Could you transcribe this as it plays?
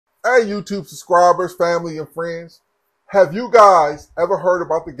Hey, YouTube subscribers, family, and friends. Have you guys ever heard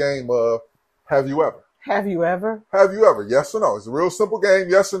about the game of Have You Ever? Have you ever? Have you ever? Yes or no? It's a real simple game,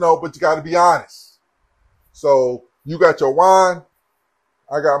 yes or no, but you got to be honest. So you got your wine.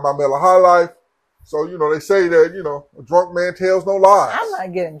 I got my Miller High Life. So, they say that, a drunk man tells no lies. I'm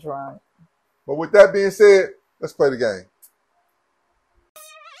not getting drunk. But with that being said, let's play the game.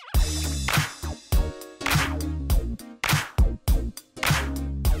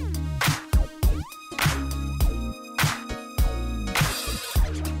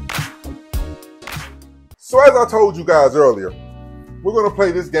 So as I told you guys earlier, we're going to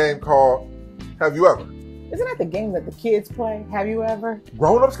play this game called Have You Ever? Isn't that the game that the kids play? Have you ever?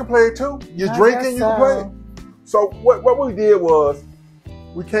 Grown-ups can play it too. You're I drinking, you can play it. So what we did was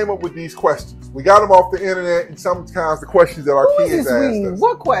we came up with these questions. We got them off the internet, and sometimes the questions that our kids asked us.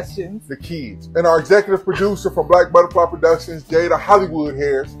 What questions? The kids. And our executive producer from Black Butterfly Productions, Jada Hollywood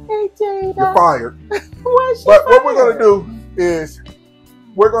Hairs. Hey, Jada. You're fired. Why is she But fired? what we're going to do is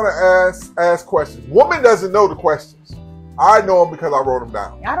we're going to ask questions. Woman doesn't know the questions. I know them because I wrote them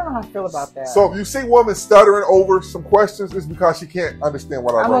down. I don't know how I feel about that. So if you see woman stuttering over some questions, it's because she can't understand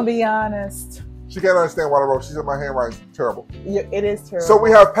what I wrote. I'm going to be honest. She can't understand what I wrote. She said my handwriting's terrible. Yeah, it is terrible. So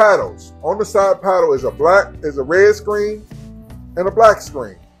we have paddles. On the side paddle is a red screen and a black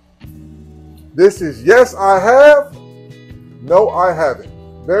screen. This is yes, I have. No, I haven't.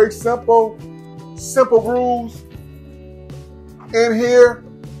 Very simple. Simple rules. In here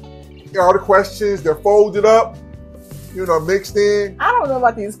are the questions. They're folded up, mixed in. I don't know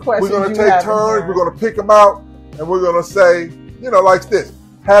about these questions. We're going to take turns. We're going to pick them out, and we're going to say, like this.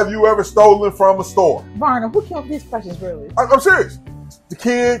 Have you ever stolen from a store? Varna, who came up with these questions, really? I'm serious. The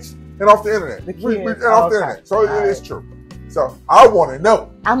kids and off the internet. The kids. And off the internet. So it is true. So I want to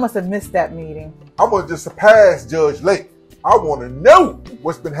know. I must have missed that meeting. I'm going to just surpass Judge Lake. I want to know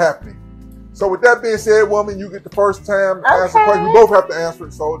what's been happening. So with that being said, woman, you get the first time to answer the question. We both have to answer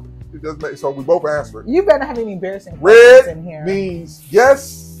it, so it does make so we both answer it. You better not have any embarrassing questions in here. Red means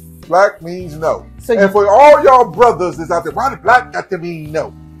yes. Black means no. So and for all y'all brothers that's out there, why did black got to mean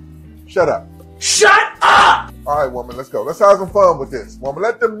no? Shut up. Shut up! All right, woman, let's go. Let's have some fun with this. Woman,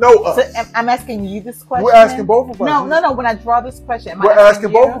 let them know us. So I'm asking you this question. We're asking both of us. No. When I draw this question, we're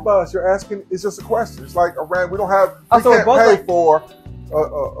asking both of us. You're asking. It's just a question. It's like we don't have. We can't pay for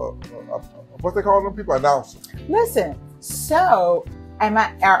what they call them people announcers. Listen. So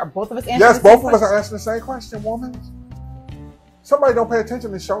are both of us answering? Yes, both of us are answering the same question, woman. Somebody don't pay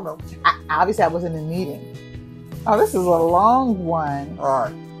attention to show notes. Obviously, I was in a meeting. Oh, this is a long one.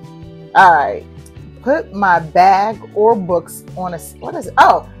 All right. Put my bag or books on a. What is it?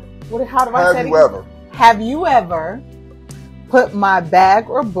 Oh, how do I say it? Have you ever? Have you ever put my bag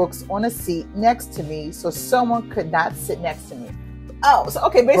or books on a seat next to me so someone could not sit next to me? Oh, so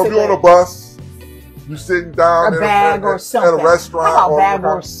okay, basically. So if you're on a bus, you sitting down a bag or something at a restaurant. How about bag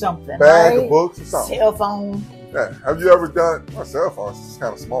or something? Bag right? of books or something. Cell phone. Yeah. Have you ever done? My cell phone is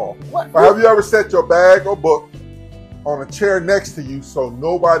kind of small. What? But have you ever set your bag or book on a chair next to you so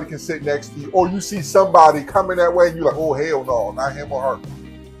nobody can sit next to you, or you see somebody coming that way and you're like, oh hell no, not him or her.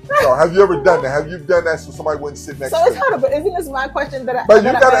 So have you ever done that? Have you done that so somebody wouldn't sit next to you? So it's hard, but isn't this my question that I? But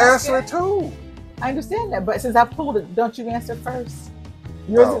you got to answer it too. I understand that, but since I pulled it, don't you answer first?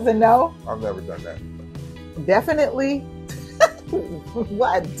 Yours is a no. I've never done that. Definitely.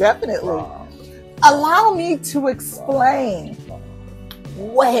 What? Definitely. Allow me to explain.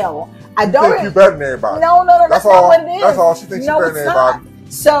 Well, I don't think you better than everybody. No, that's not what it is. That's all. She thinks she's better than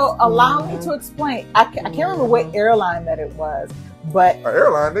everybody. So allow me to explain. I can't remember what airline that it was, but an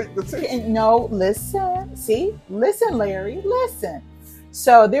airline. No, listen. See, listen, Larry, listen.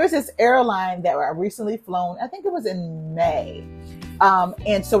 So there's this airline that I recently flown. I think it was in May.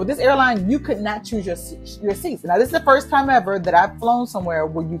 And so with this airline, you could not choose your seats. Now, this is the first time ever that I've flown somewhere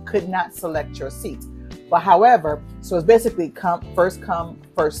where you could not select your seats. But however, so it's basically first come,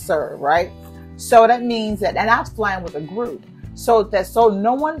 first serve, right? So that means that, and I was flying with a group. So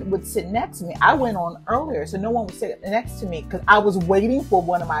no one would sit next to me. I went on earlier, so no one would sit next to me because I was waiting for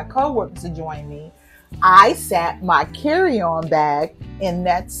one of my coworkers to join me. I sat my carry-on bag in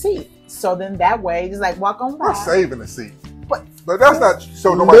that seat. So then that way, just like walk on by. We're saving the seat. But that's not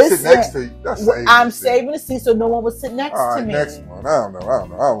so nobody sit next to you. That's saving the seat so no one would sit next to me. Next one. I don't know. I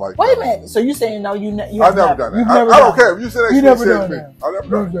don't like. Wait a minute. So you saying no? I've never done that. I don't care if you sit next to me. I've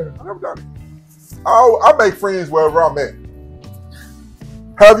never done it. I make friends wherever I'm at.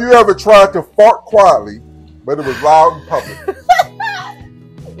 Have you ever tried to fart quietly, but it was loud in public?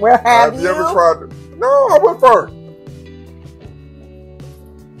 Where have you ever tried to? No, I went first.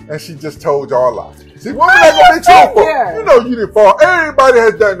 And she just told y'all a lie. See, women ain't gonna be truthful. Yeah. You know you didn't fart. Everybody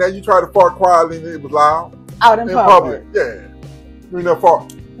has done that. You try to fart quietly and it was loud. Out in public. Yeah. You never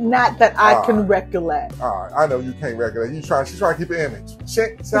fart. Not that I can recollect. All right, I know you can't recollect. She's trying to keep an image.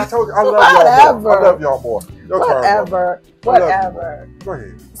 Shit, see, I told you, I love y'all more. I love y'all more. Whatever. Go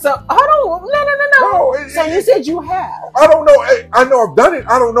ahead. So, hold on. No. So you said you have. I don't know. I know I've done it.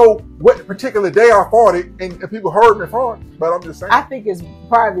 I don't know what particular day I farted and people heard me fart, but I'm just saying. I think it's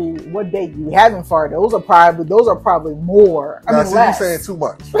probably what day you haven't farted. Those are probably more. I mean, less. You're saying too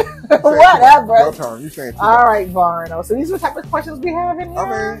much. Whatever. Your turn. You're saying too much. All right, Varno. So these are the type of questions we have in here?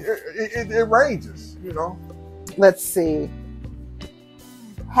 I mean, it ranges, you know. Let's see.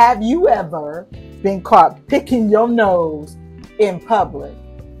 Have you ever been caught picking your nose in public?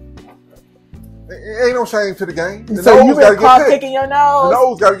 Ain't no shame to the game. The so nose you been caught picking your nose? The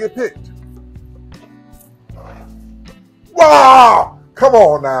nose got to get picked. Wow! Come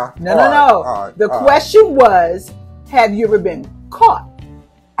on now. No. All right, the question was, have you ever been caught?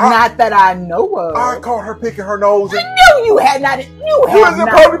 Not that I know of. I caught her picking her nose. I knew you had not. You have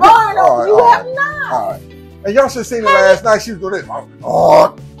not. You have not. All right. And y'all should have seen her last night. She was doing this.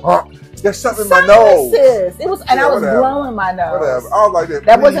 There's something in my nose. It was, and I was blowing my nose. Whatever. I was like that.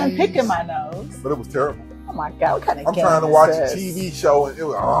 That wasn't picking my nose. But it was terrible. Oh my God! What kind of I'm trying to watch a TV show and it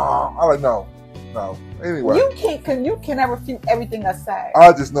was. I like no. Anyway, you can never refute everything I say.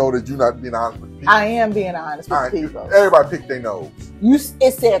 I just know that you're not being honest with people. I am being honest with people. Everybody picked their nose.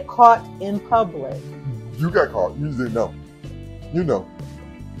 It said caught in public. You got caught. You didn't know. You know.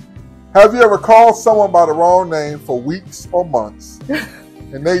 Have you ever called someone by the wrong name for weeks or months,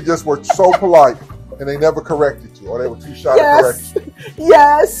 and they just were so polite and they never corrected you, or they were too shy to correct you?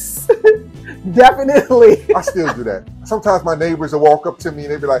 Yes, definitely. I still do that. Sometimes my neighbors will walk up to me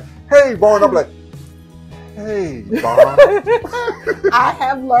and they be like, "Hey, Vaughn," I'm like, "Hey, Vaughn." I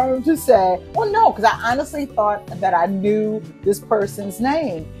have learned to say, well, no, because I honestly thought that I knew this person's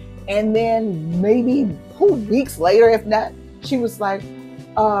name, and then maybe 2 weeks later, if not, she was like.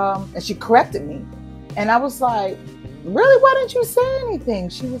 And she corrected me. And I was like, really? Why didn't you say anything?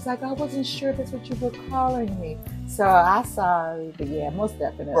 She was like, I wasn't sure that's what you were calling me. So I sorry, but yeah, most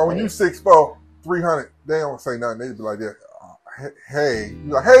definitely. Well, when you 6'4", 300, they don't say nothing. They be like, hey.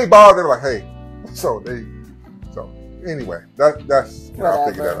 You're like, hey, Bob. They're like, hey. So anyway, that's I'll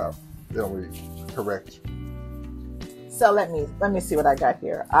figure that out. They don't really correct you. So let me see what I got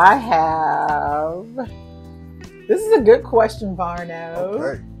here. I have. This is a good question, Varno.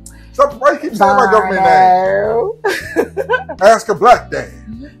 Okay. So why you keep saying my government name? Ask a black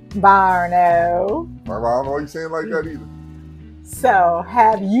Dan. Varno. I don't know why you're saying like that either. So,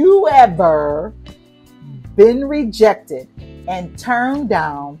 have you ever been rejected and turned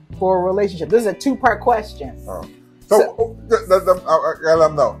down for a relationship? This is a 2-part question. I gotta let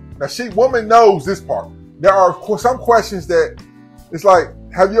them know. Now, woman knows this part. There are some questions that it's like,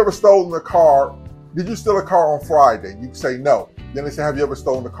 have you ever stolen a car? Did you steal a car on Friday? You can say no. Then they say, have you ever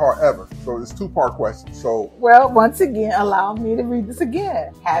stolen a car ever? So it's 2-part question. So, well, once again, allow me to read this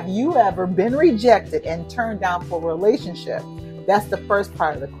again. Have you ever been rejected and turned down for a relationship? That's the first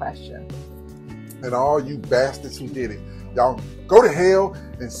part of the question. And all you bastards who did it, y'all go to hell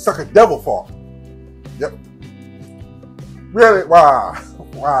and suck a devil fart. Yep. Really? Wow.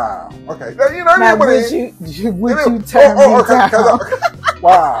 Okay. Now, would you turn me down?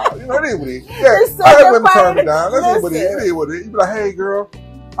 Wow. It is what it is. Yeah, I have women turn me down. That's what it is. It is what it is. You be like, hey, girl,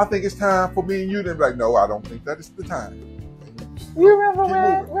 I think it's time for me and you. Then be like, no, I don't think that is the time. You remember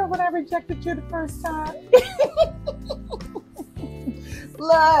when I rejected you the first time?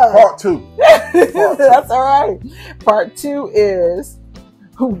 Love. Part 2. That's all right. Part 2 is,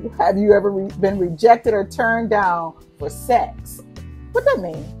 have you ever been rejected or turned down for sex? What that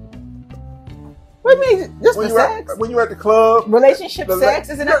mean? What do you mean? Just for sex? When you're at the club. Relationship sex?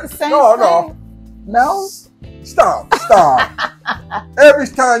 Isn't that the same thing? No? Stop. Every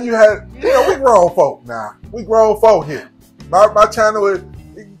time you had, we grown folk now. We grown folk here. My channel is,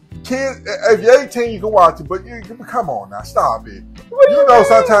 kids, if you're 18, you can watch it, but come on now, stop it.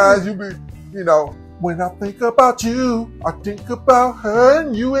 Sometimes you be, when I think about you, I think about her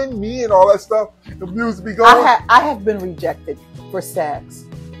and you and me and all that stuff. The music be going. I have been rejected for sex.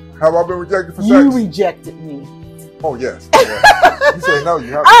 Have I been rejected for sex? You rejected me. Oh, yes. You say no,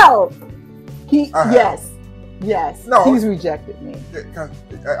 you haven't. Oh! Yes. No, he's rejected me. I ain't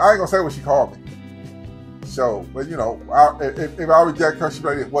going to say what she called me. So, but if I reject her, she'll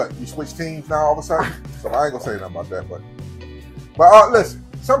be like, what? You switch teams now all of a sudden? So I ain't going to say nothing about that. But listen,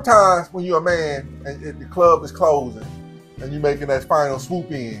 sometimes when you're a man and the club is closing and you're making that final swoop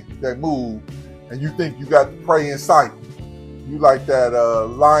in, that move, and you think you got prey in sight, you like that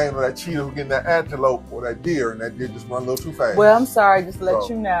lion or that cheetah who getting that antelope or that deer, and that deer just run a little too fast. Well, I'm sorry, just to let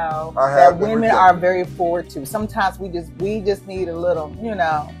you know that women are very forward too. Sometimes we just need a little, you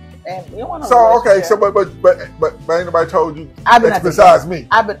know, and we don't want to. So okay, so but ain't nobody told you besides me.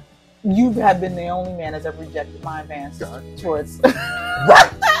 You have been the only man that's ever rejected my advance towards.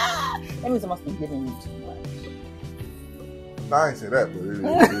 Right. That means I must be giving you too much. No, I ain't say that, but it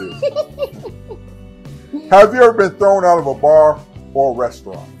is. Have you ever been thrown out of a bar or a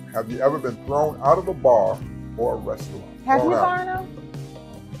restaurant? Have you ever been thrown out of a bar or a restaurant? Have you, Barno?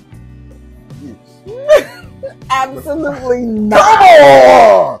 Yes. Absolutely not. Come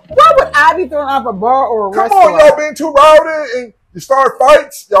on! Why would I be thrown out of a bar or a restaurant? Come on, y'all being too rowdy and you start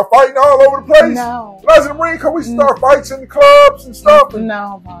fights. Y'all fighting all over the place. No. When I was in the Marine Corps, we start fights in the clubs and stuff.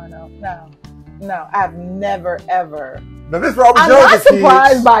 No, Barno. No. I've never ever. Now this is when I was I'm younger. not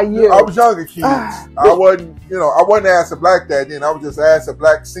surprised by you. I was younger kids. I wasn't asked a black dad then. I was just asked a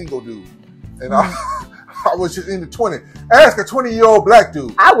black single dude, and I was just in the 20s. Ask a 20-year-old black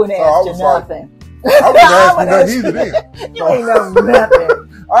dude. I wouldn't ask you nothing. I wouldn't ask you nothing either then. You ain't know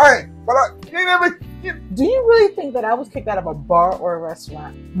nothing. All right, but you never. Do you really think that I was kicked out of a bar or a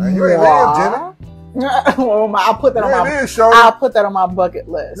restaurant? Man, you ain't live, Jenny. Well, I'll put that on my bucket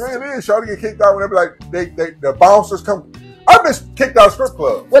list. You ain't live, Shorty get kicked out whenever the bouncers come. I've been kicked out of strip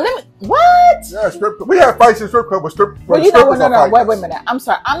clubs. Well, what? Yeah, strip club. We have fights in strip club with strip. Well, you know what? No. Wait a minute. I'm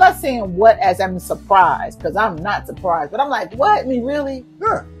sorry. I'm not saying what as I'm surprised because I'm not surprised, but I'm like, what? I mean, really?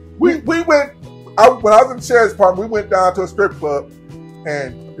 Yeah. We went. When I was in the sheriff's department, we went down to a strip club,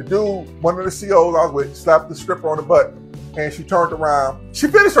 and the dude, one of the COs I was with, slapped the stripper on the butt, and she turned around. She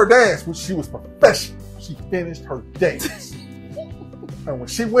finished her dance, which she was professional. She finished her dance, and when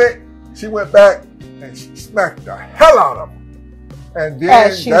she went back and she smacked the hell out of him. And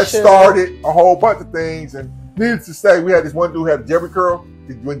then that started a whole bunch of things. And needless to say, we had this one dude who had a Jerry curl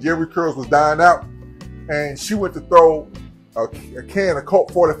when Jerry curls was dying out, and she went to throw a can of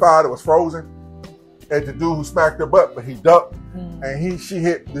Colt 45 that was frozen at the dude who smacked her butt, but he ducked, and she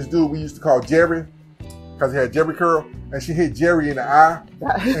hit this dude we used to call Jerry because he had Jerry curl, and she hit Jerry in the eye,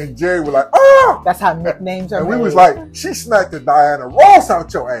 and Jerry was like, "Oh!" That's how nicknames are. And made. We was like, "She smacked the Diana Ross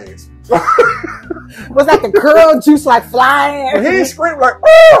out your ass." Was that the curl juice like flying? And he screamed like,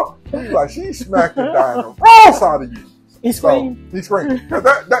 "Oh!" He was like, "She smacked the Diana Ross out of you." He screamed. So, he screamed. I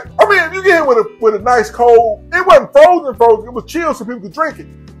mean, if you get hit with a nice cold, it wasn't frozen. It was chilled so people could drink it.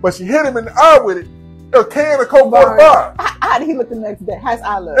 But she hit him in the eye with it. A can of Coke 45. How did he look the next day? How's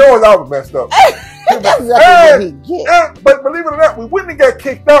eye look? I was messed up. That's exactly what he get. But believe it or not, we wouldn't have got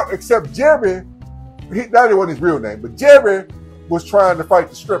kicked out except Jerry. That wasn't his real name, but Jerry was trying to fight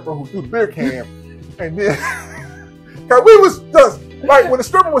the stripper who threw the beer can, and then cause we was just like when the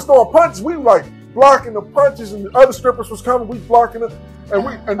stripper was throwing punches, we were like blocking the punches, and the other strippers was coming, we blocking it, and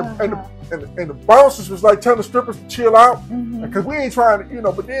the bouncers was like telling the strippers to chill out because we ain't trying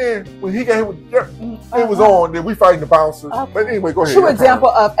to, But then when he got hit with it was on. Then we fighting the bouncers. Okay. But anyway, go ahead. True example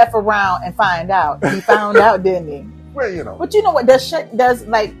of F around and find out. He found out, didn't he? Well, But you know what? Does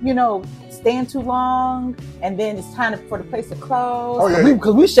stand too long, and then it's time for the place to close. Oh, yeah.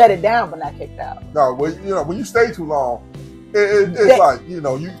 Because we shut it down, but not kicked out. No, well, when you stay too long, it's like, you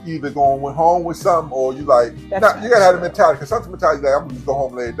either going home with something or you like, you gotta have the mentality, because some mentality like, I'm gonna just go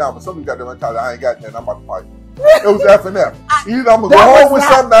home and lay it down, but some people got the mentality, I ain't got nothing, I'm about to fight. It was F and F. Either I'm gonna go home with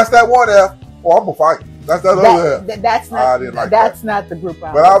something, that's that one F, or I'm gonna fight. That's that other F. That's not the group.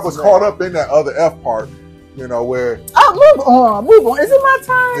 But I was caught up in that other F part. Where... Oh, move on. Is it my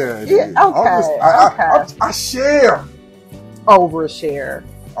time? Yeah. Okay. I share. Overshare.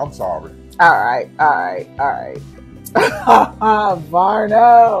 I'm sorry. All right.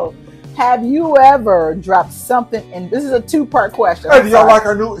 Varno, have you ever dropped something in... This is a two-part question. Hey, do y'all like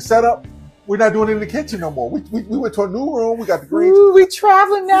our new setup? We're not doing it in the kitchen no more. We went to a new room. We got the green... Ooh, we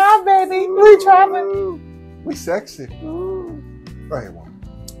traveling now, baby. We traveling. We sexy. Ooh. Go ahead, one.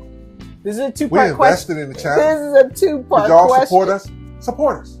 This is a two-part question. We invested in the channel. This is a two-part question. Did y'all support us?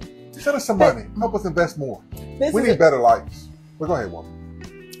 Support us. Send us some money. Help us invest more. We need better lights. But go ahead, woman.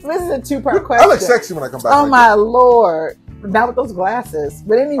 This is a two-part question. I look sexy when I come back. Oh, my Lord. Not with those glasses.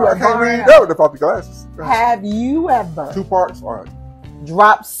 But anyway. I can't read that without the glasses. Have you ever... 2 parts? All right.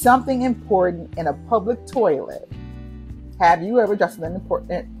 Dropped something important in a public toilet? Have you ever dropped something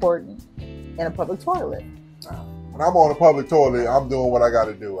important in a public toilet? When I'm on a public toilet, I'm doing what I got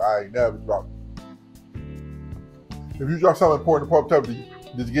to do. I ain't never dropped. If you drop something important in a public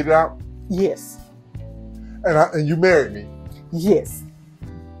toilet, did you get it out? Yes. And you married me? Yes.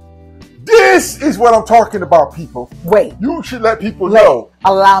 This is what I'm talking about, people. Wait. You should let people know.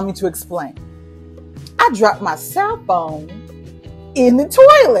 Allow me to explain. I dropped my cell phone in the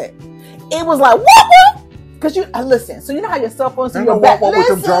toilet. It was like, whoop. Because listen, so you know how your cell phone's in your back.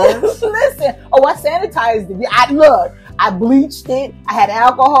 Listen. Oh, I sanitized it. I bleached it. I had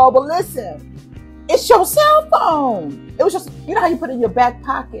alcohol, but listen, it's your cell phone. It was just, you know how you put it in your back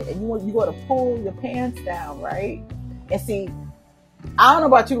pocket and you go to pull your pants down, right? And see, I don't know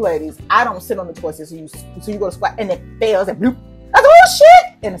about you ladies. I don't sit on the toilet, so you go to squat and it fails and bloop. I go, oh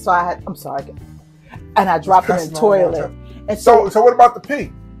shit! And so I'm sorry, and I dropped it in the toilet. And so what about the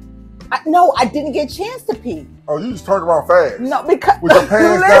pee? No, I didn't get a chance to pee. Oh, you just turned around fast. No, because with your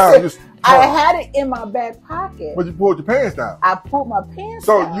pants down. I had it in my back pocket. But you pulled your pants down. I pulled my pants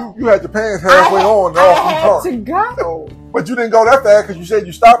down. So you had your pants halfway on. I had to go. But you didn't go that fast because you said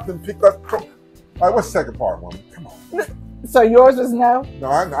you stopped and picked up. Like, what's the second part, woman? Come on. So yours was no? No,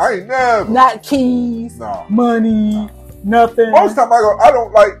 I ain't never. Not keys. No. Money. Nothing. Most time I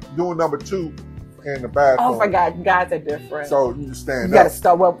don't like doing number 2 in the bathroom. Oh my God, guys are different. So you just stand up. You gotta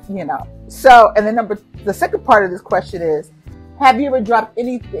start, well, you know. So, and then the second part of this question is, have you ever dropped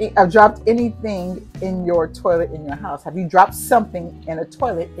anything in your toilet in your house? Have you dropped something in a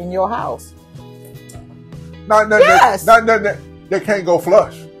toilet in your house? Not nothing that can't go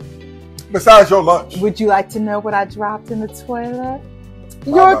flush. Besides your lunch. Would you like to know what I dropped in the toilet?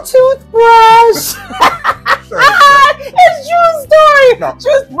 Your toothbrush. It's true story. No.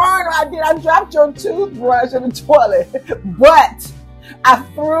 Just burn. I dropped your toothbrush in the toilet, but I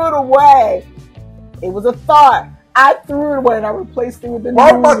threw it away. It was a thought. I threw it away and I replaced it with the new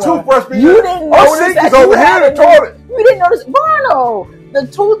one. Why my toothbrush being? You didn't notice that over here in the toilet. You didn't notice, Barno. The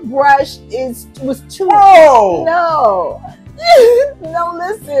toothbrush was too. Oh no, no.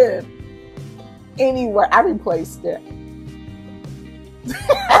 Listen. Anyway, I replaced it.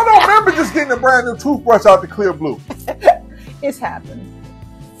 I don't remember just getting a brand new toothbrush out the clear blue. It's happened.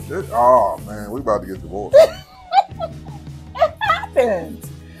 Oh man, we about to get divorced. It happens.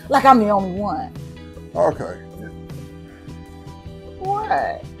 Like I'm the only one. Okay.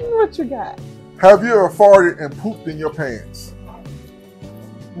 What? What you got? Have you ever farted and pooped in your pants?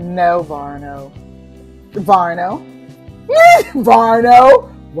 No, Varno. Varno. Varno.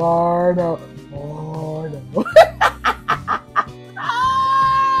 Varno. Varno.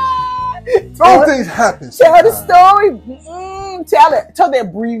 Those things happen. Tell the story. Tell it. Tell the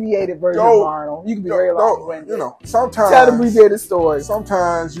abbreviated version, Arnold. You can be very long-winded. You know, sometimes. Tell the abbreviated story.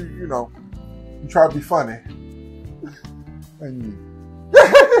 Sometimes you try to be funny, and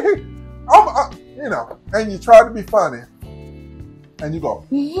and you try to be funny, and you go,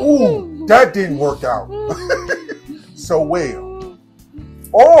 "Ooh, that didn't work out so well,"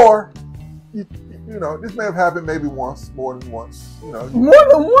 or this may have happened maybe once, more than once. More than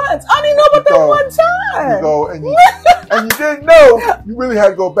once. I didn't know about that one time. You go and you didn't know you really had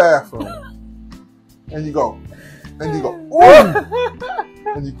to go bathroom, and you go, ooh,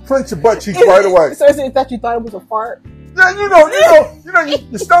 and you clench your butt cheeks right away. So is that you thought it was a fart? Yeah,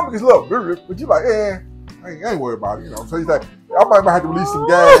 your stomach is low, but you're like, I ain't worried about it, So he's like, I might have to release some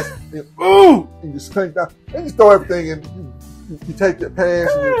gas, and just clench down, and you throw everything in. You take your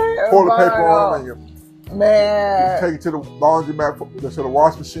pants and you pour the paper on them, and you take it to the laundromat, to the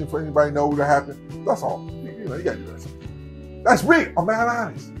wash machine for anybody know what happened. That's all. You gotta do that. That's real. I'm not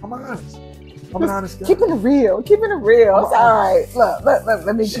honest. I'm an honest guy. Keeping it real. It's all right. Look.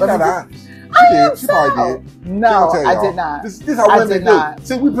 Let me. She's not honest. She probably did. No, I did not. This is how women do.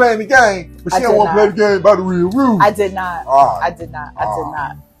 See, we playing the game, but she don't want to play the game by the real rules. I did not. I did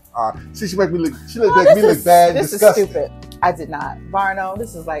not. See, she make me look bad and disgusting. This is stupid. I did not. Varno,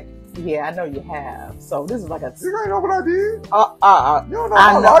 this is like, yeah, I know you have. So this is like a... You ain't know what I did. You don't know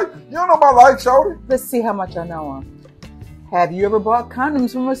my life. You don't know my life, shorty. Let's see how much I know him. Have you ever bought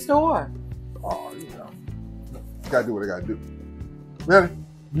condoms from a store? Oh, gotta do what I gotta do. Really?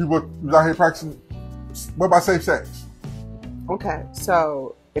 You was out here practicing, what about safe sex? Okay,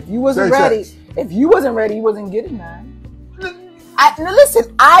 so if you wasn't ready, you wasn't getting none. Now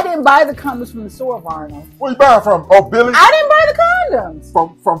listen, I didn't buy the condoms from the store, Varno. Where you buying from? Oh, Billy? I didn't buy the condoms.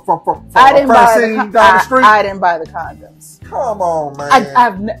 From I didn't buy down the street? I didn't buy the condoms. Come on, man.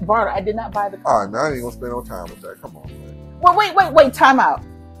 Varno, I did not buy the condoms. All right, man, I ain't gonna spend no time with that. Come on, man. Well, wait, time out.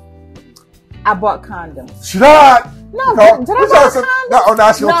 I bought condoms. Should I? No, did I buy condoms? No,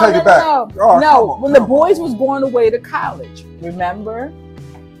 now she don't take it back. No, when the boys was going away to college, remember?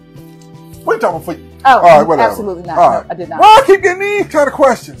 What are you talking for? Oh, all right, whatever. Absolutely not. All right. No, I did not. Well, I keep getting these kind of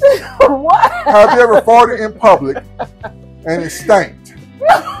questions. What? Have you ever farted in public and it stank?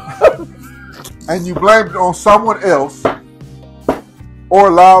 And you blamed it on someone else or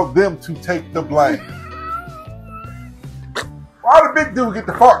allowed them to take the blame? Why the big dude get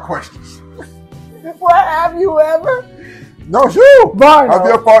the fart questions? What have you ever? No, it's you. Varno. Have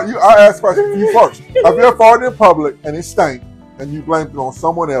you ever farted? I asked you first. Have you ever farted in public and it stank and you blamed it on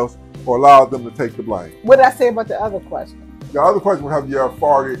someone else or allowed them to take the blame? What did I say about the other question? The other question was, have you ever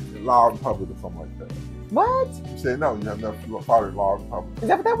farted loud in public or something like that? What? You said no, you have never farted loud in public. Is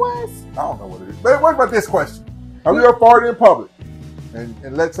that what that was? I don't know what it is. But what about this question? Have you ever farted in public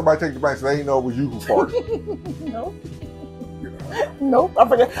and let somebody take the blame so they didn't know it was you who farted? No. Nope. I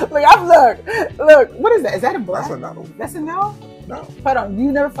forget. Look. What is that? Is that a black? That's a no. That's a no? No. Hold on.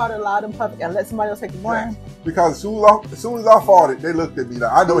 You never farted loud in public and let somebody else take the blame? Yes. Because as soon as I farted, they looked at me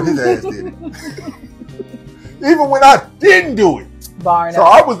like, I know his ass did it. Even when I didn't do it. Varno. So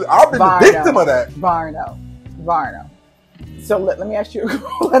I've been the victim of that. Varno. So let me ask you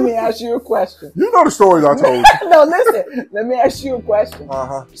a question. You know the stories I told you. No, listen. Let me ask you a question.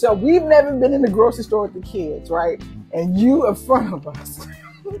 Uh-huh. So we've never been in the grocery store with the kids, right? And you in front of us.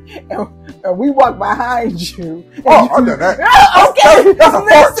 and we walk behind you. Oh, I done that. Okay. That's a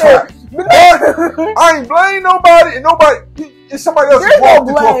fart trap. I ain't blame nobody, and it's somebody else who walked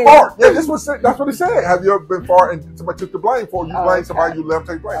into a fart. Yeah, that's what it said. Have you ever been farting and somebody took the blame for you? Blame somebody, you let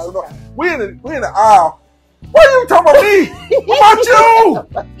them take blame. So no, we in the aisle. Why are you talking about me? What about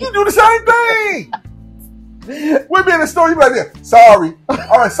you? You do the same thing. We be in the store, you be like, yeah, sorry.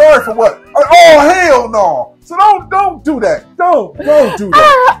 All right, sorry for what? Oh, hell no. So don't do that. Don't do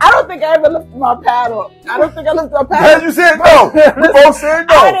that. I don't think I ever lifted my paddle. Hey, you said no. We both said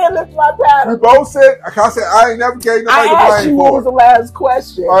no. I didn't lift my paddle. We both said, I said, I ain't never gave nobody the blame for it. I asked you what was the last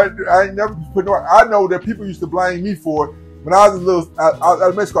question. I ain't never put no, I know that people used to blame me for it. When I was a little, I was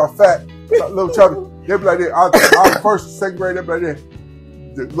elementary school, fat, little chubby. They'd be like that. I was first, second grade, they'd be like that.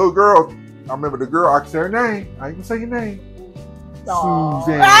 The little girl, I remember the girl, I can say her name. I ain't gonna say your name. Aww.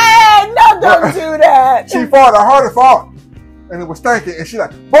 Suzanne. Hey, no, don't do that. She farted, I heard her fart. And it was stinking. And she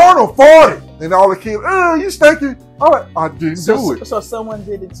like, Barno farted. And all the kids, oh, you stinking. I'm like, I didn't do it. So someone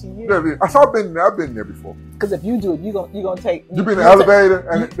did it to you? I've been there before. Because if you do it, you're gonna take. You be in the elevator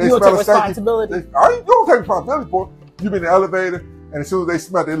and they smell take the responsibility. I ain't gonna take responsibility for it. You be in the elevator and as soon as they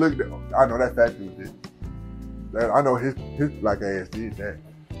smell it, they look at it. I know that fat dude did. I know his black ass did that.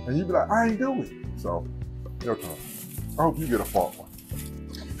 And you be like, I ain't do it. So, your turn. I hope you get a fart one.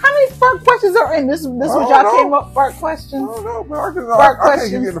 How many fart questions are in this? This was y'all came up fart questions. I don't know, but I can't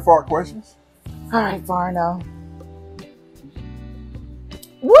give you the fart questions. All right, Varno.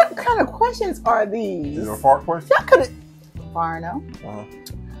 What kind of questions are these? These are fart questions. Y'all could Varno.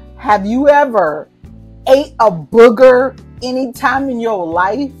 Have you ever ate a booger anytime in your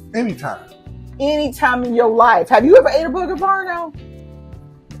life? Anytime. Anytime in your life. Have you ever ate a booger, Varno?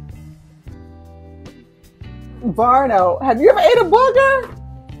 Varno, have you ever ate a booger?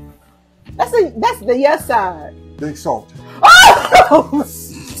 That's the yes side. They salty. Oh!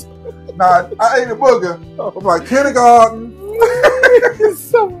 Nah, I ate a booger from like kindergarten. It's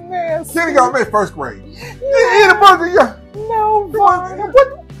so nasty. Kindergarten, maybe first grade. You eat a booger, yeah. No, Varno.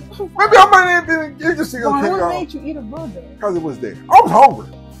 Maybe I might have been interested in kindergarten. What made you eat a booger? Because it was there. I was hungry.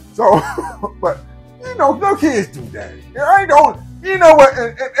 So, but, you know, no kids do that. I ain't going, you know what,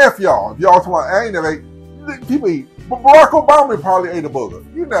 and F y'all. If y'all talking about, I ain't never ate, people eat. But Barack Obama probably ate a booger.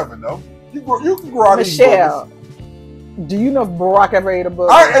 You never know. You can grow out eating boogers. Michelle, do you know if Barack ever ate a booger?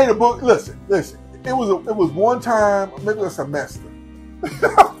 I ate a booger. Listen. It was one time, maybe a semester. A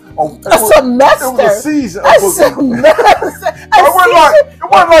semester? It was a season of a boogers. Semester? It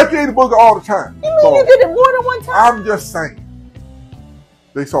wasn't like you ate a booger all the time. You mean you did it more than one time? I'm just saying.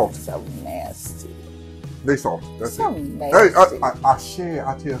 They salty. So nasty. They salty. That's so it. Nasty. Hey, I share.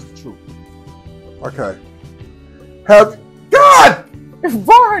 I tell the truth. Okay. God!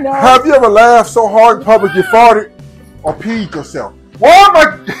 Varno. Have you ever laughed so hard in public you farted or peed yourself? Why am I?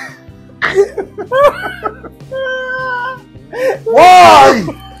 Why?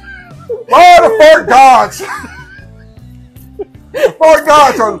 Why the fart gods? Fart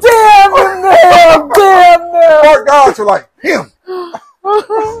gods are damn them. Fart gods are like him.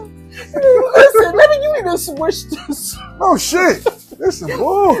 Listen, maybe you need to switch this. Oh shit! This is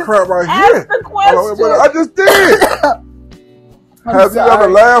bull crap right Ask here. the question. I just did. Have you ever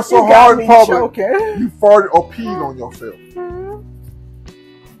laughed so hard in public you farted or peed on yourself?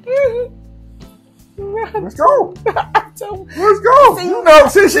 Let's go. Let's go. See, you know,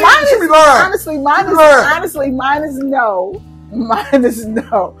 she be lying. Honestly, mine is no. Mine is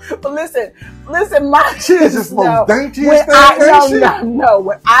no. But listen, mine she is just no. most daintiest thing. No.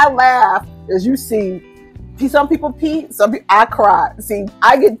 When I laugh, as you see, some people pee, some people, I cry. See,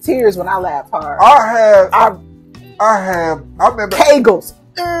 I get tears when I laugh hard. I remember Kegels.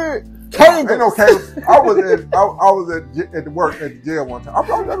 Cables. Ain't no cables. I was at the work at the jail one time. I was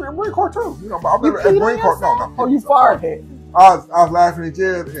at the Marine Corps too. You know, but I've never at Marine Corps. No. Oh, you farted. I was laughing in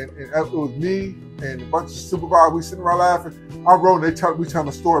jail, and it was me and a bunch of supervisors. We sitting around laughing. I wrote, and we telling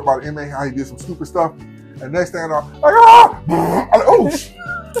a story about an inmate, how he did some stupid stuff. And next thing I know, I'm like, oh,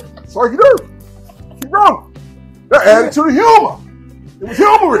 it's like you do. Keep rolling. That added to the humor. It was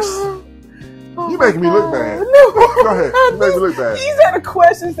humorous. You making me look bad. No. Go ahead. You make me look bad. These are the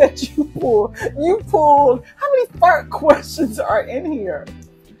questions that you pulled. You pulled. How many fart questions are in here?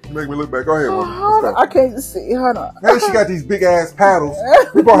 You make me look bad. Go ahead. Hold on. I can't see. Hold on. Hey, she got these big ass paddles.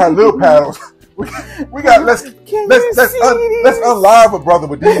 We both have little paddles. We got let's unlive a brother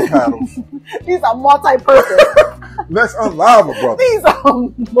with these paddles. These are multi-purpose. Let's unlive a brother. These are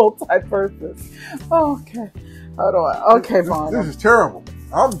multi-purpose. Okay. Hold on. Okay, Mom. This is terrible.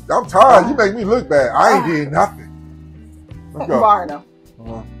 I'm tired. You make me look bad. I ain't did nothing. Let's go. Barno.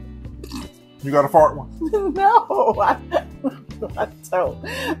 You got a fart one? No, I don't.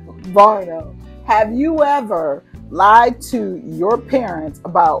 Barno, have you ever lied to your parents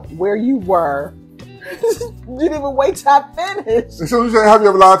about where you were? You didn't even wait till I finished. As soon as you say, have you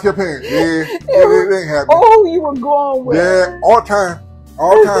ever lied to your parents? Yeah, it ain't happening. Oh, you were going with? Yeah, all the time.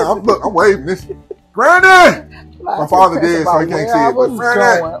 All the time. I'm waving this. Granny! My father did, so he can't see it. But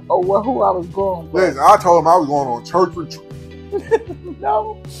Granny! Or who I was going with. Listen, I told him I was going on church retreat.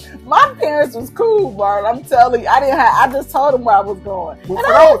 No, my parents was cool, Bart. I'm telling you, I just told them where I was going. When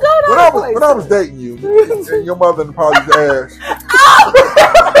I was dating you, and your mother and probably ass. I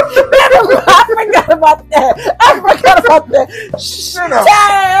forgot about that. Shh.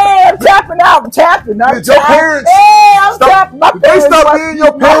 I'm tapping out. I'm tapping. Did your parents? Hey, I'm tapping. Did they stop being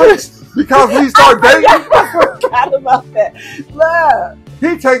your parents because we started dating? I forgot about that. Look.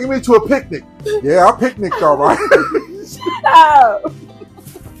 He taking me to a picnic. Yeah, I picnicked all right. Shut up.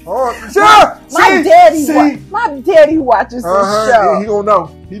 My daddy watches this show. He gonna know.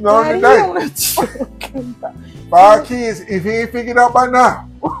 He knows today. 5 kids, if he ain't figured out by now.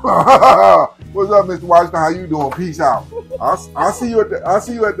 What's up, Mr. Washington? How you doing? Peace out. I'll see you at the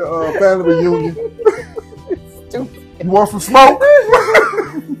family reunion. Stupid. You want some smoke?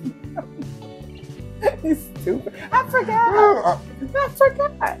 He's stupid. I forgot.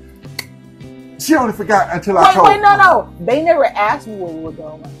 She only forgot until I told her. Wait, no. They never asked me where we were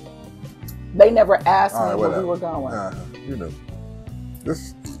going. They never asked me where we were going. You know.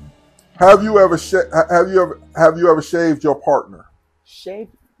 Have you ever shaved your partner?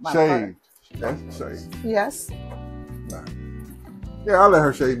 Shaved? Shaved. That's shaved. Yes. Nah. Yeah, I let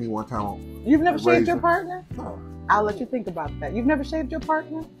her shave me one time. You've never shaved your partner? No. I'll let you think about that. You've never shaved your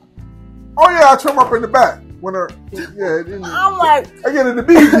partner? Oh yeah, I trim up in the back when I'm like, I get in the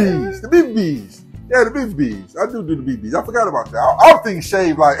BBs, the BBs. Yeah, the BBs. I do the BBs. I forgot about that. I was thinking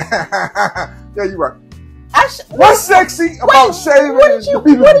shave like. Yeah, you're right. What's sexy about shaving the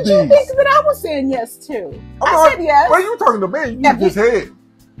BBs? What did you think that I was saying yes to? I said yes. Well, you were talking to men. You just head.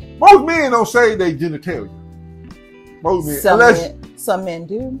 Most men don't shave their genitalia. Most men. Some men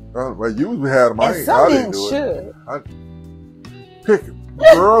do. Well, you usually have them. Some men should. Pick it.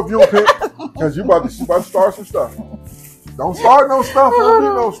 Girl, if you don't pick, because you about to start some stuff. Don't start no stuff. Don't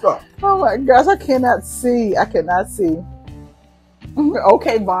do no stuff. Oh my gosh, I cannot see. Okay,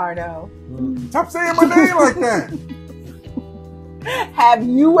 Barno. Stop saying my name like that. Have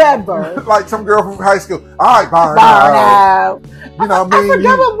you ever? Like some girl from high school. All right, Barno. You know what I mean? I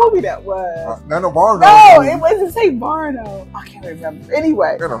forgot what movie that was. No, Barno. No, it wasn't say Barno. I can't remember.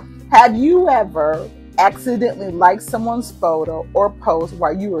 Anyway, have you ever accidentally liked someone's photo or post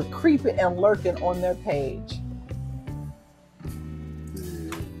while you were creeping and lurking on their page?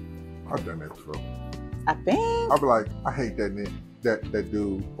 Yeah, I've done that before. I think. I'll be like, I hate that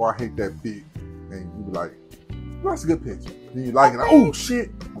dude, or I hate that pic, and you be like, that's a good picture. Then you like it, like, oh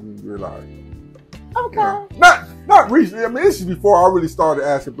shit, and you realize. Okay. You know, not recently. I mean, this is before I really started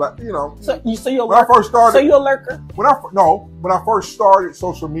asking black. You know. So you're when I first started. So you're a lurker. When I first started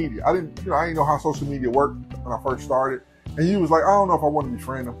social media, I didn't know how social media worked when I first started. And you was like, I don't know if I want to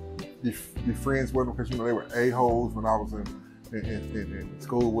befriend them, be friends with them, because they were a-holes when I was in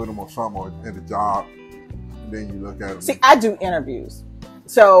school with them or something, or at a job. And then you look at them. See, I do interviews.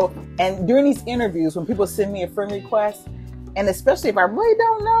 So, and during these interviews, when people send me a friend request, and especially if I really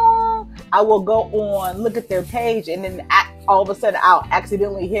don't know, I will go on, look at their page, and then all of a sudden I'll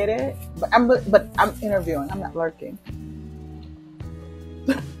accidentally hit it. But I'm interviewing. I'm not lurking.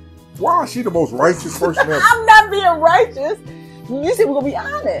 Why is she the most righteous person ever? I'm not being righteous. You said we're gonna be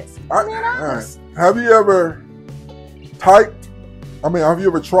honest. I'm being honest. Right. Have you ever tried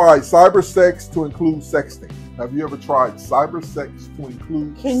cyber sex to include sexting? Have you ever tried cyber sex to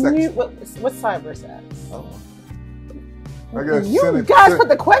include Can sex? you? What's cyber sex? I guess You guys put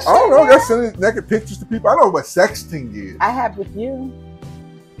the question. I don't know. in I there? guess sending naked pictures to people. I don't know what sexting is. I have with you.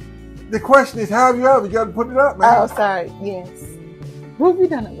 The question is, have you ever? You got to put it up, man. Oh, sorry. Yes. Who have you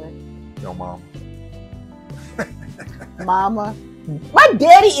done it with? Your mom. Mama. My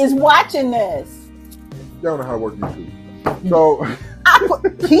daddy is watching this. You don't know how to work YouTube. So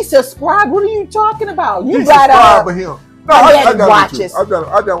He subscribed. What are you talking about? You he got subscribed to him. No, My I daddy done watches. YouTube.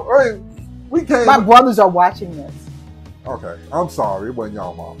 I done. I mean, we came. My brothers are watching this. Okay, I'm sorry. It wasn't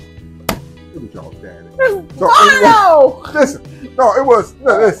y'all mom. It was y'all daddy. Oh no! Listen, no, it was.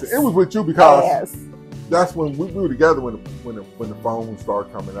 No, listen, it was with you because Yes. that's when we were together when the phone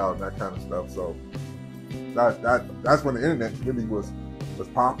started coming out and that kind of stuff. So that's when the internet really was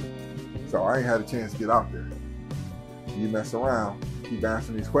popping. So I ain't had a chance to get out there. You mess around, keep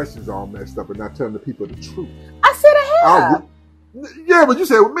answering these questions all messed up and not telling the people the truth. I said I have. Yeah, but you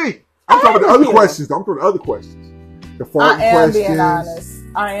said with me. I'm talking about the other questions. I'm talking about the other questions. The farting I am questions. being honest.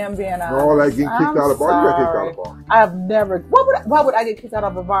 I am being honest. All that getting kicked out of the bar. You got kicked out of the bar. I've never. Why would I get kicked out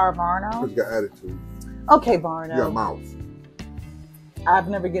of a bar, Varno? Because you got attitude. Okay, You got Varno. mouth. I've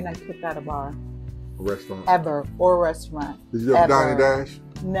never gotten kicked out of a bar. A restaurant. Ever. Or a restaurant. Did you ever dine and Ever. dash?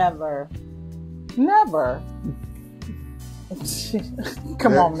 Never. Never.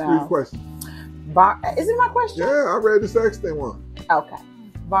 Come on Next, now. three questions. Is it my question? Yeah, I read the sexting one. Okay.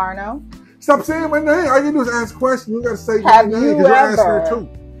 Varno, Stop saying my name. All you do is ask questions. You got to say my Have name you because you're answering ever- it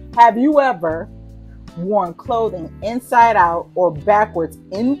too. have you ever worn clothing inside out or backwards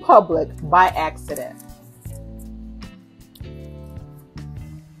in public by accident?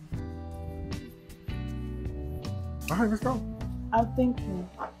 All right, let's go. I'm thinking.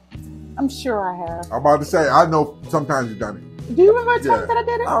 I'm sure I have. I'm about to say, I know sometimes you've done it. Do you remember a time Yeah. that I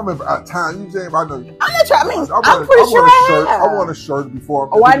did it? I remember at times you saying, I know. I'm not trying. I mean, I I'm pretty sure want a I shirt. have. I want a shirt before.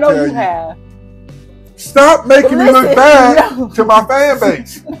 Oh, I know people you tell have. Stop making me look Listen, bad no. to my fan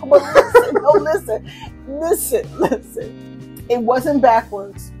base. No, but listen. It wasn't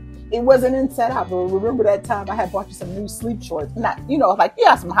backwards. It wasn't inside out. But remember that time I had bought you some new sleep shorts? Not, like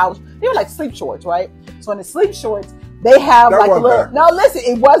some house. They were like sleep shorts, right? So in the sleep shorts, they have That like a wasn't little. backwards. No, listen,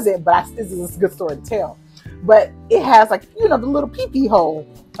 it wasn't. But this is a good story to tell. But it has like the little pee-pee hole.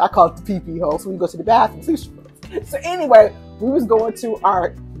 I call it the pee-pee hole. So we go to the bathroom. Sleep shorts. So anyway, we was going to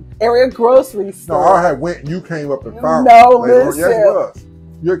our area grocery No, store. I had went. You came up and found No, me later on. listen. Yes, it was.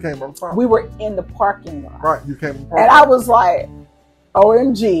 You came up and found We me. were in the parking lot. Right, you came. And I was like,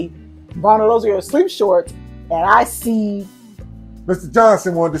 OMG, Bono, those are your sleep shorts. And I see, Mr.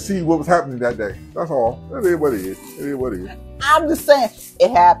 Johnson wanted to see what was happening that day. That's all. It is what it is. It is what it is. I'm just saying, it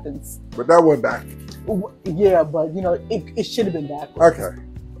happens. But that wasn't back. Yeah, but it should have been backwards. Okay.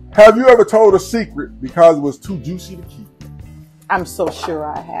 Have you ever told a secret because it was too juicy to keep? I'm so sure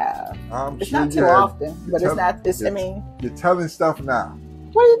I have. I'm It's sure not you too have. often, but it's not. You're You're telling stuff now.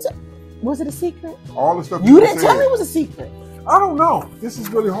 was it a secret? All the stuff You people didn't tell said. me it was a secret. I don't know. This is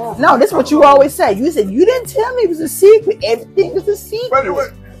really hard. No, this is what you always say. You said you didn't tell me it was a secret. Everything is a secret. But anyway,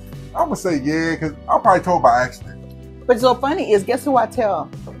 I'm gonna say yeah, because I probably told by accident. But so funny is, guess who I tell?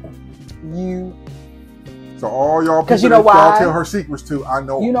 You. So all y'all 'Cause people you know that y'all why? tell her secrets to, I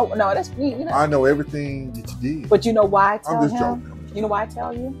know. No, that's me. I know everything that you did. But you know why I tell I'm just him? joking. You know why I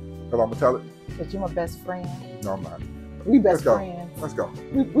tell you? Because I'm gonna tell it. Because you're my best friend. No, I'm not. We best Let's go. friends. Let's go.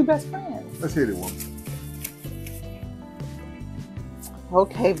 We best friends. Let's hit it, woman.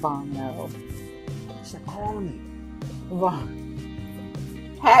 Okay, Bono. She calling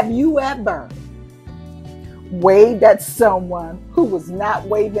me. Have you ever waved at someone who was not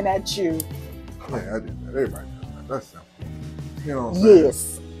waving at you? Yeah, I did that. Everybody does that. That's simple. You know what I'm saying?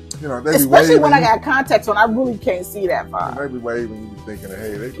 Yes. You know, they be Especially waving. when I got context on, I really can't see that and far. they be waving. You be thinking,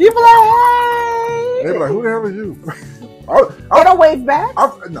 hey, they You be like, hey. be like, who the hell is you? They don't wave back.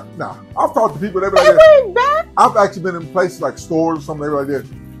 Nah. I've talked to people. They be They like, this. wave back. I've actually been in places like stores or something. They be like this.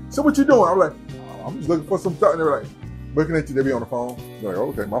 So what you doing? I'm like, oh, I'm just looking for some stuff. And they're like, looking at you. They be on the phone. They're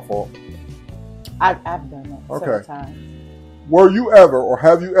like, okay, my fault. I've done that several times. Were you ever, or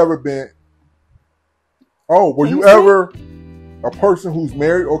have you ever been? Oh, were Can you you say? ever a person who's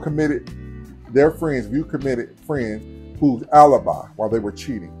married or committed their friends? If you committed friend whose alibi while they were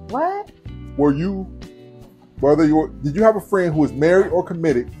cheating? What? Were you? Did you have a friend who was married or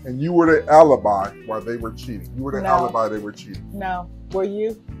committed, and you were the alibi while they were cheating? You were the No. alibi they were cheating. No. Were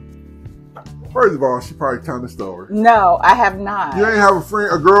you? First of all, she probably telling the story. No, I have not. You ain't have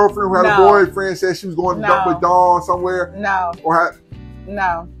a girlfriend who had a No. boyfriend said she was going to No. dump with Dawn somewhere, No. or had.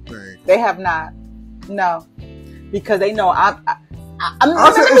 No. Dang. They have not. No. Because they know I'm I said,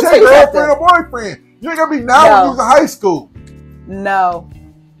 let me it's tell a you girlfriend something. or boyfriend. You ain't gonna be now when you was in high school. No.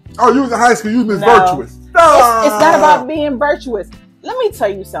 Oh, you was in high school. You was Miss No. Virtuous. It's not about being virtuous. Let me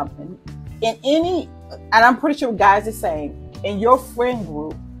tell you something. And I'm pretty sure guys are saying, in your friend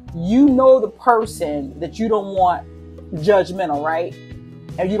group, you know the person that you don't want judgmental, right?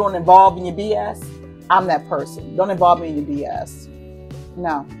 And you don't involve in your BS. I'm that person. Don't involve me in your BS.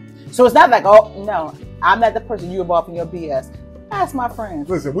 No. So it's not like, oh, no, I'm not the person you involve in your BS. Ask my friends.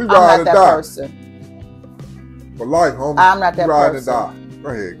 Listen, we I'm ride not and that die. person. For life, homie. I'm not that ride person. and die. Go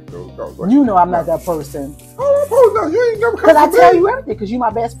ahead. Go ahead. You know I'm not that person. Oh, no, you ain't never come Because I to tell me. you everything, because you're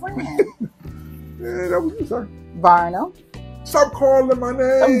my best friend. Yeah, that was you, sir. Varno. Stop calling my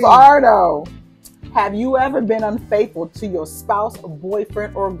name. Varno. Have you ever been unfaithful to your spouse, or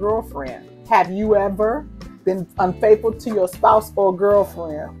boyfriend, or girlfriend? Have you ever been unfaithful to your spouse or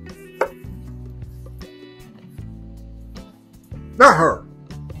girlfriend? Not her.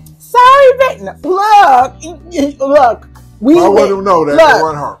 Sorry, babe. No, look. We I wouldn't know that. It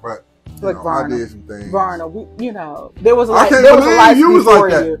wasn't her, but look, I Varno. did some things. Varno, there was a I life. can't There was a believe life you was before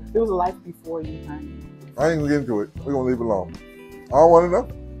like that. you. There was a life before you, honey. I ain't gonna get into it. We're gonna leave it alone. I don't want to know.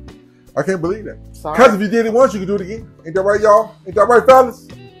 I can't believe that. Sorry. Because if you did it once, you can do it again. Ain't that right, y'all? Ain't that right, fellas?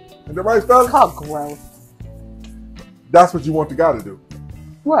 Ain't that right, fellas? It's called growth. That's what you want the guy to do.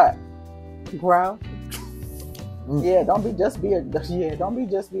 What? Grow? Mm. Yeah, don't be just be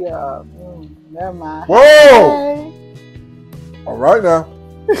a. Never mind. Whoa! Hey. All right now.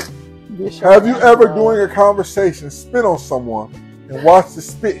 Be sure Have to you answer ever, those. during a conversation, spit on someone and watched the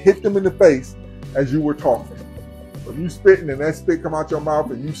spit hit them in the face as you were talking? If you spitting and that spit come out your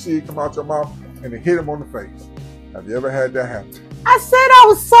mouth and you see it come out your mouth and it hit them on the face. Have you ever had that happen? I said I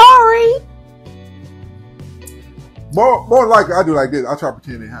was sorry. More likely, I do like this. I try to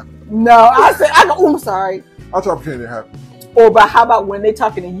pretend it happened. No, I said I'm sorry. I try to pretend it happened. Or but how about when they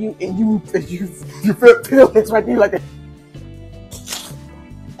talking to you and you You feel? feel this right there, you like that.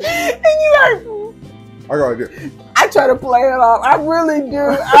 And you like, I got like this. I try to play it off. I really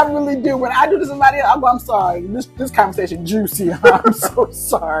do. When I do to somebody else, I go, I'm sorry. This conversation juicy. I'm so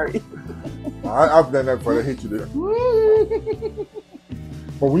sorry. I've done that before. They hit you there.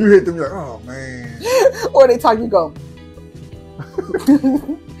 But when you hit them, you're like, oh man. Or they talk, you go.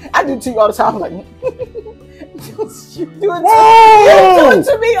 I do it to you all the time. I'm like, you do it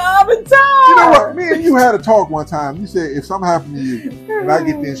to me all the time. You know what? Me and you had a talk one time. You said if something happened to you and I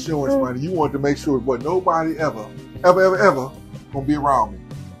get the insurance money, you wanted to make sure what nobody ever gonna be around me.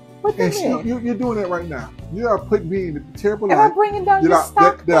 What do you And mean? you're doing that right now. You are putting me in a terrible Am I light. bringing down your That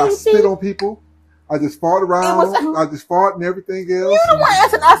stock, I baby? spit on people. I just fart around. I just fart and everything else. You don't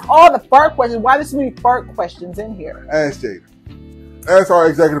want to ask all the fart questions. Why there's so many fart questions in here? Ask Jada. Ask our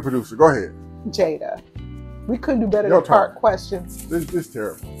executive producer. Go ahead. Jada, we couldn't do better Your than fart turn. questions. This is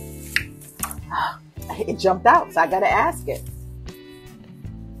terrible. It jumped out, so I got to ask it.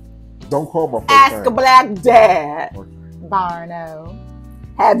 Don't call my first Ask name. a black dad. Okay. Barno,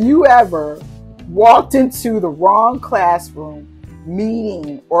 have you ever walked into the wrong classroom,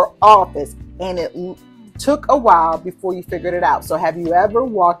 meeting, or office and it took a while before you figured it out? So have you ever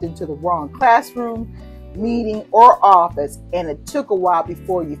walked into the wrong classroom, meeting, or office and it took a while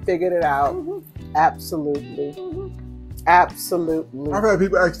before you figured it out? Mm-hmm. Absolutely. Absolutely. I've had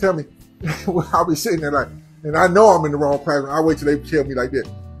people tell me, I'll be sitting there like, and I know I'm in the wrong classroom. I wait till they tell me like this.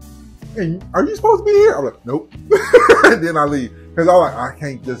 And are you supposed to be here? I'm like, nope. And then I leave. Because I'm like, I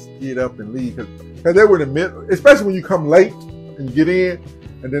can't just get up and leave. Because they were in the middle, especially when you come late and you get in,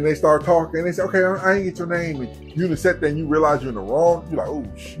 and then they start talking, and they say, okay, I ain't get your name. And you done sat there and you realize you're in the wrong. You're like, oh,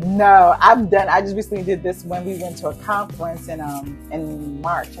 shit. No, I just recently did this when we went to a conference in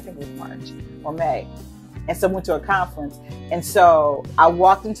March. I think it was March or May. And so we went to a conference. And so I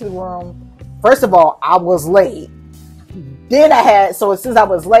walked into the room. First of all, I was late. Then since I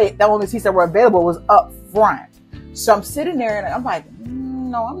was late, the only seats that were available was up front. So I'm sitting there and I'm like,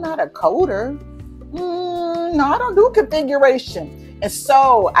 no, I'm not a coder. No, I don't do configuration. And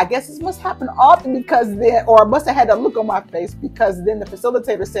so I guess this must happen often because I must have had a look on my face because then the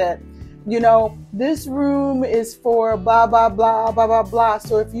facilitator said, this room is for blah, blah, blah, blah, blah, blah.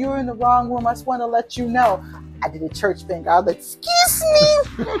 So if you're in the wrong room, I just want to let you know. I did a church thing. I was like,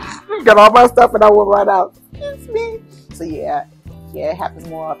 excuse me. Got all my stuff and I went right out. Excuse me. So yeah, it happens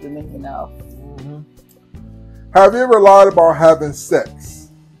more often than you know. Mm-hmm. Have you ever lied about having sex?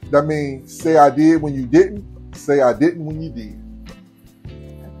 That means say I did when you didn't. Say I didn't when you did.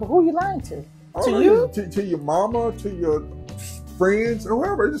 But who are you lying to? Oh, To you? To your mama, to your friends, or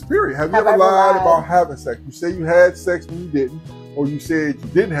whoever, just period. Have you Have ever I ever lied lied? about having sex? You say you had sex when you didn't, or you said you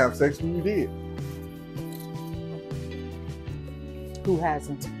didn't have sex when you did. Who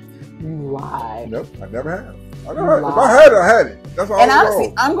hasn't? You lie. Nope, I never have. I never had. If I had it, I had it. That's all. And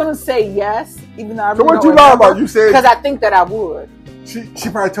honestly, I'm gonna say yes, even though I So really what don't you lie remember, about? You said because I think that I would. she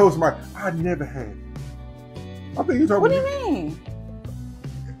probably told somebody I never had it. I think you told What me. do you mean?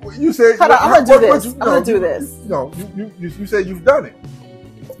 You said. Hold on, I'm gonna do this. I'm gonna do this. No, you said you've done it.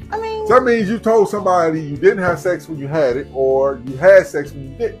 I mean, So that means you told somebody you didn't have sex when you had it, or you had sex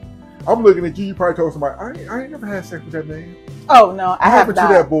when you didn't. I'm looking at you. You probably told somebody I ain't never had sex with that man. oh no, I have What happened not.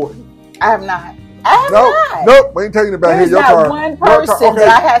 to that boy? I have not. I have not. Nope. We ain't taking it back There's here. Your not turn. one Your person turn. Okay. that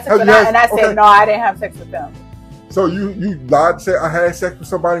I had sex with, and I said okay. no, I didn't have sex with them. So you lied and said I had sex with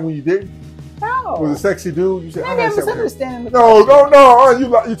somebody when you didn't? No. Was a sexy dude? You said Maybe I I'm had sex with him. misunderstanding. No.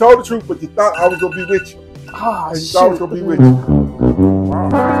 You told the truth, but you thought I was gonna be with you. Oh, And you thought I was gonna be with you.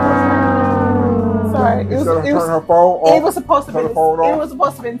 Wow. Sorry, Instead of turning her phone off, it was supposed to be. turn the phone It off. was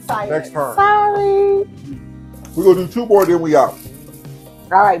supposed to be silent. Next turn. Sorry. We're gonna do 2 more, then we out.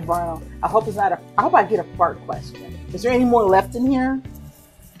 All right, Bruno. I hope it's not I hope I get a fart question. Is there any more left in here?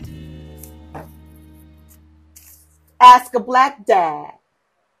 Ask a black dad.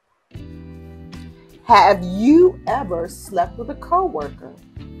 Have you ever slept with a coworker?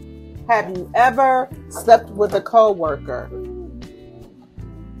 Have you ever slept with a coworker?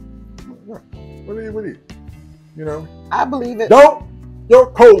 What do you? You know? I believe it. Don't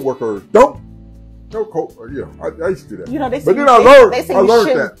your coworkers. Don't no co. Yeah, I used to do that. You know, they say But then you, I learned. they say I you learned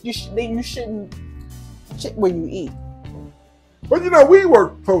shouldn't, that. you shouldn't shit where you eat. But you know, we were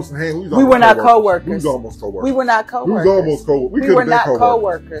close in hand. We were not coworkers. We was almost coworkers. We were not We coworkers. was almost coworkers. We were not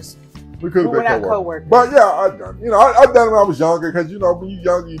coworkers. We could have We were been not coworkers. coworkers. But yeah, I done. You know, I done it when I was younger because you know when you're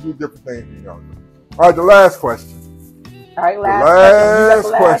younger, you do different things when you're younger. All right, the last question. All right, last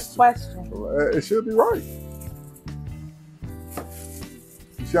last question. It should be right.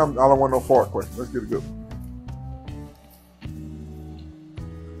 You see, I don't want no fart question. Let's get a good one.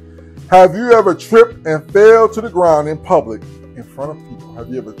 Have you ever tripped and fell to the ground in public in front of people? Have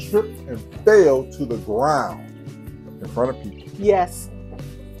you ever tripped and fell to the ground in front of people? Yes.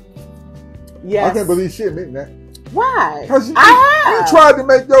 Yes. I can't believe she admitting that. Why? Because you I have. tried to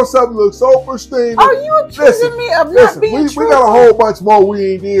make yourself look so pristine. Are you accusing me of not being we got a whole bunch more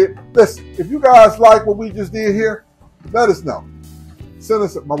we ain't did. Listen, if you guys like what we just did here, let us know. Send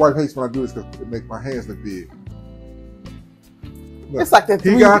us. My wife hates when I do this because it makes my hands look big. Look, It's like the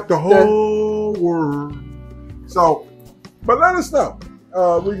he got the whole word. So, but let us know.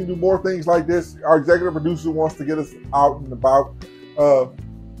 We can do more things like this. Our executive producer wants to get us out and about.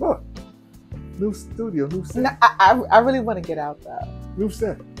 Look, new studio, new set. No, I really want to get out though. New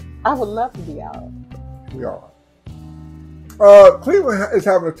set. I would love to be out. We are. Cleveland is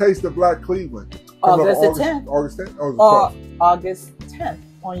having a taste of Black Cleveland. August the 10th. August 10th? August 10th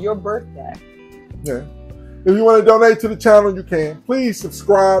on your birthday. Yeah. If you want to donate to the channel, you can. Please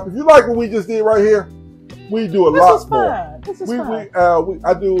subscribe. If you like what we just did right here, we do a lot more. This is fun.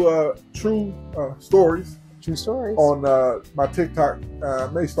 I do true stories. True stories. On my TikTok.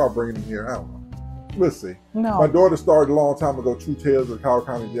 May start bringing them here. I don't know. We'll see. No. My daughter started a long time ago, True Tales of Howard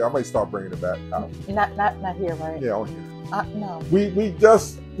County Jail. I may start bringing it back. Not here, right? Yeah, on here. No. We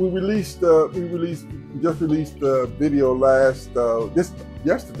just released the video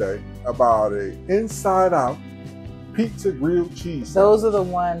yesterday about a inside out pizza grilled cheese. Those are the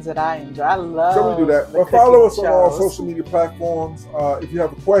ones that I enjoy. I love. So we do that. Well, follow us on all social media platforms. If you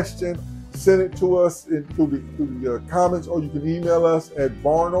have a question, send it to us through the comments, or you can email us at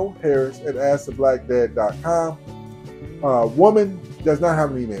barnoharris@asktheblackdad.com. Woman does not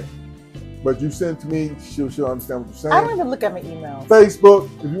have an email, but you send it to me, she'll understand what you're saying. I don't even look at my emails. Facebook,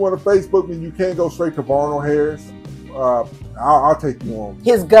 if you want to Facebook me, you can go straight to Barno Harris. I'll take you on.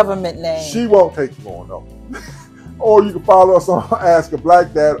 His government name. She won't take you on, though. Or you can follow us on Ask a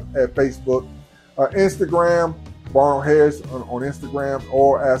Black Dad at Facebook, Instagram, Barno Harris on Instagram,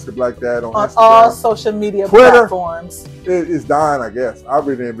 or Ask a Black Dad on Instagram. All social media platforms. It is dying, I guess. I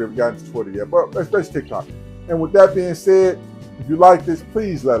really haven't gotten to Twitter yet, but especially TikTok. And with that being said, if you like this,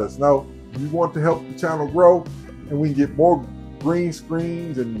 please let us know. If you want to help the channel grow and we can get more green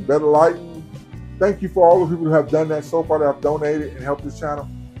screens and better lighting, thank you for all the people who have done that so far, that have donated and helped this channel.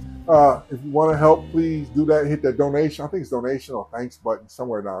 If you want to help, please do that. Hit that donation. I think it's donation or thanks button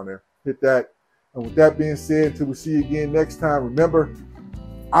somewhere down there. Hit that. And with that being said, until we see you again next time, remember,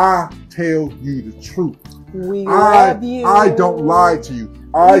 I tell you the truth. We love you. I don't lie to you.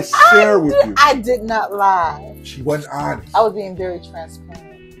 I share with you. I did not lie. She wasn't honest. I was being very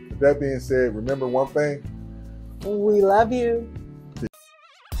transparent. With that being said, remember one thing. We love you.